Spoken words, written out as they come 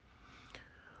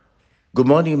Good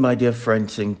morning, my dear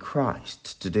friends in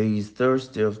Christ. Today is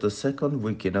Thursday of the second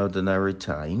week in Ordinary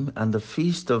Time and the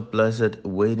Feast of Blessed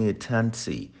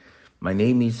Wenitansi. My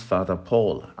name is Fada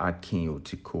Paul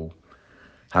Akinotiko.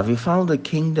 Have you found the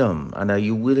kingdom and are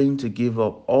you willing to give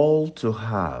up all to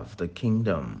have the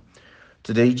kingdom?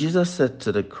 Today Jesus said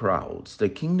to the crowds, "The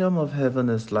kingdom of heaven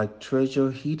is like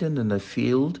treasure hidden in a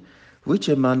field, which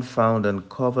a man found and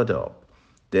covered up.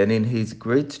 Then in his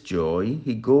great joy,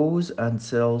 he goes and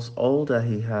sells all that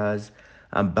he has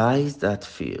and buys that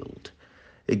field."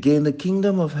 Again, the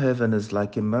kingdom of heaven is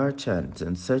like a merchant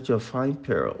in search of fine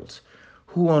pearls,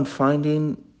 who on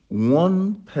finding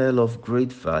one pearl of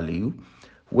great value,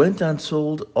 went and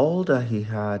sold all that he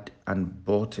had and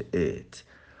bought it.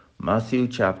 Matthew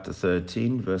chapter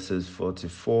 13, verses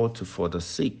 44 to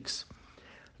 46.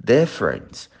 Dear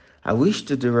friends, I wish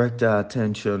to direct our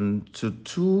attention to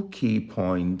two key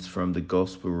points from the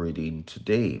gospel reading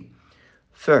today.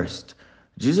 First,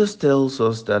 Jesus tells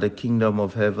us that the kingdom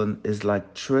of heaven is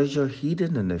like treasure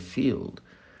hidden in a field.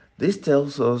 This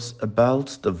tells us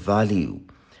about the value.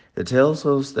 It tells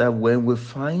us that when we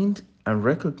find and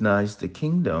recognize the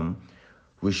kingdom,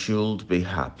 we should be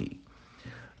happy.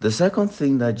 The second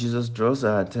thing that Jesus draws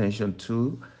our attention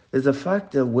to is the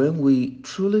fact that when we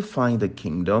truly find the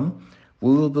kingdom,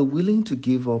 we will be willing to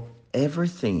give up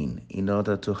everything in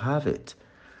order to have it.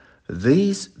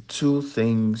 These two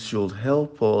things should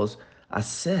help us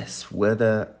assess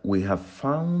whether we have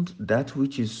found that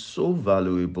which is so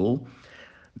valuable,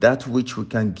 that which we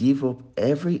can give up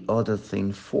every other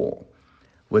thing for.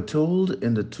 We're told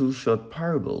in the two short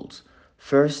parables,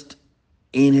 first,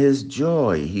 in his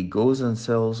joy, he goes and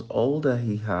sells all that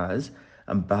he has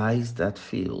and buys that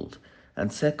field.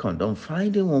 And second, on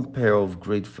finding one pair of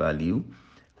great value,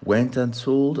 went and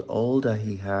sold all that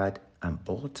he had and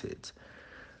bought it.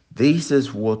 This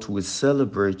is what we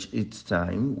celebrate each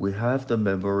time we have the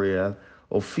memorial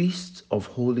of Feast of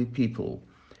Holy People.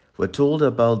 We're told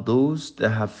about those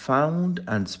that have found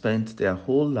and spent their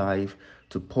whole life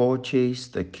to purchase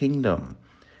the kingdom.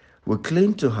 We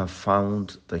claim to have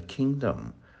found the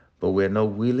kingdom, but we're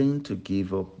not willing to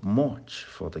give up much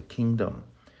for the kingdom.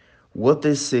 What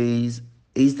this says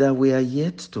is that we are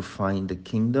yet to find the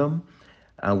kingdom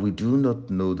and we do not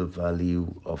know the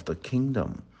value of the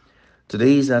kingdom.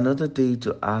 Today is another day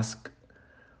to ask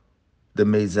the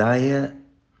Messiah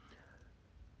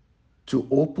to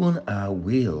open our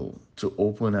will, to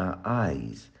open our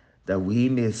eyes, that we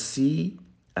may see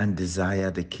and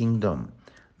desire the kingdom,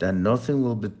 that nothing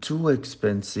will be too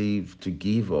expensive to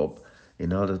give up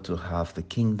in order to have the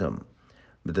kingdom.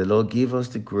 May the Lord give us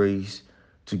the grace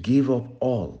to give up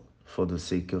all for the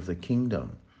sake of the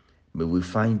kingdom. May we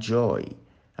find joy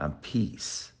and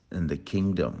peace in the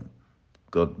kingdom.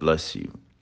 God bless you.